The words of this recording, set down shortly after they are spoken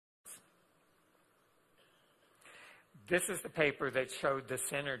This is the paper that showed the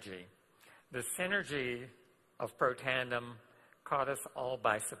synergy. The synergy of Protandim caught us all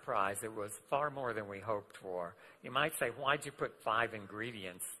by surprise. It was far more than we hoped for. You might say, why'd you put 5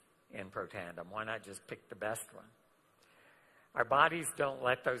 ingredients in Protandim? Why not just pick the best one? Our bodies don't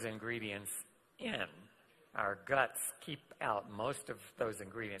let those ingredients in. Our guts keep out most of those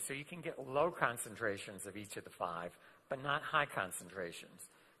ingredients. So you can get low concentrations of each of the 5, but not high concentrations.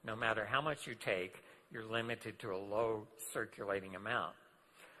 No matter how much you take, you're limited to a low circulating amount.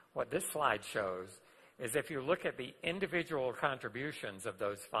 What this slide shows is if you look at the individual contributions of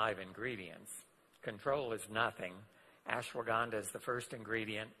those 5 ingredients, control is nothing. Ashwagandha is the first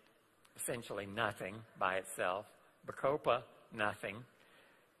ingredient, essentially nothing by itself. Bacopa, nothing.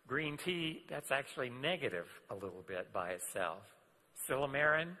 Green tea, that's actually negative a little bit by itself.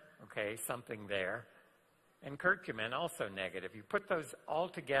 Silymarin, okay, something there. And curcumin, also negative. You put those all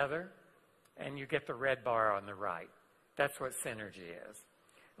together, and you get the red bar on the right. That's what synergy is.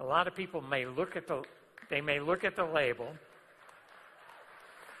 A lot of people may look at the label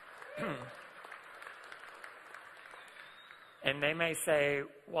and they may say,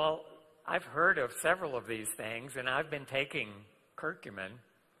 well, I've heard of several of these things, and I've been taking curcumin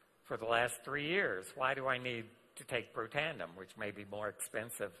for the last 3 years. Why do I need to take Protandim, which may be more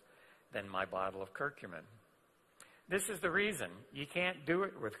expensive than my bottle of curcumin? This is the reason. You can't do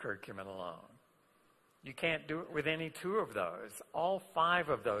it with curcumin alone. You can't do it with any 2 of those. All 5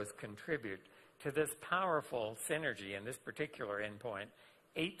 of those contribute to this powerful synergy in this particular endpoint,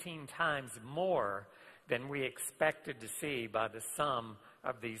 18 times more than we expected to see by the sum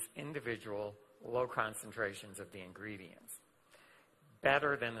of these individual low concentrations of the ingredients.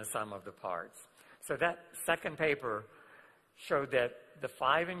 Better than the sum of the parts. So that second paper showed that the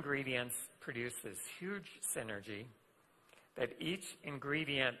 5 ingredients produce this huge synergy, that each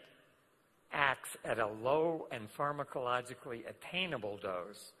ingredient acts at a low and pharmacologically attainable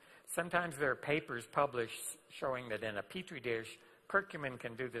dose. Sometimes there are papers published showing that in a petri dish, curcumin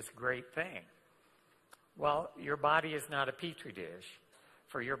can do this great thing. Well, your body is not a petri dish.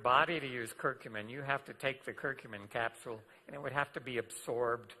 For your body to use curcumin, you have to take the curcumin capsule, and it would have to be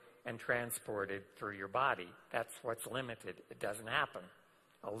absorbed and transported through your body. That's what's limited. It doesn't happen.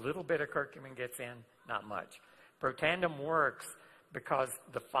 A little bit of curcumin gets in, not much. Protandim works because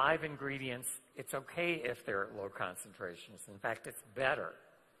the 5 ingredients, it's okay if they're at low concentrations. In fact, it's better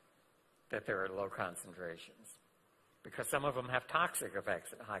that they're at low concentrations because some of them have toxic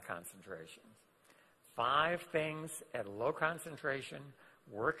effects at high concentrations. 5 things at low concentration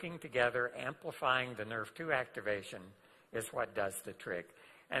working together, amplifying the nerve 2 activation is what does the trick.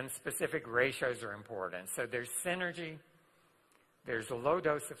 And specific ratios are important. So there's synergy, there's a low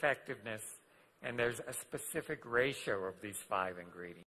dose effectiveness, and there's a specific ratio of these 5 ingredients.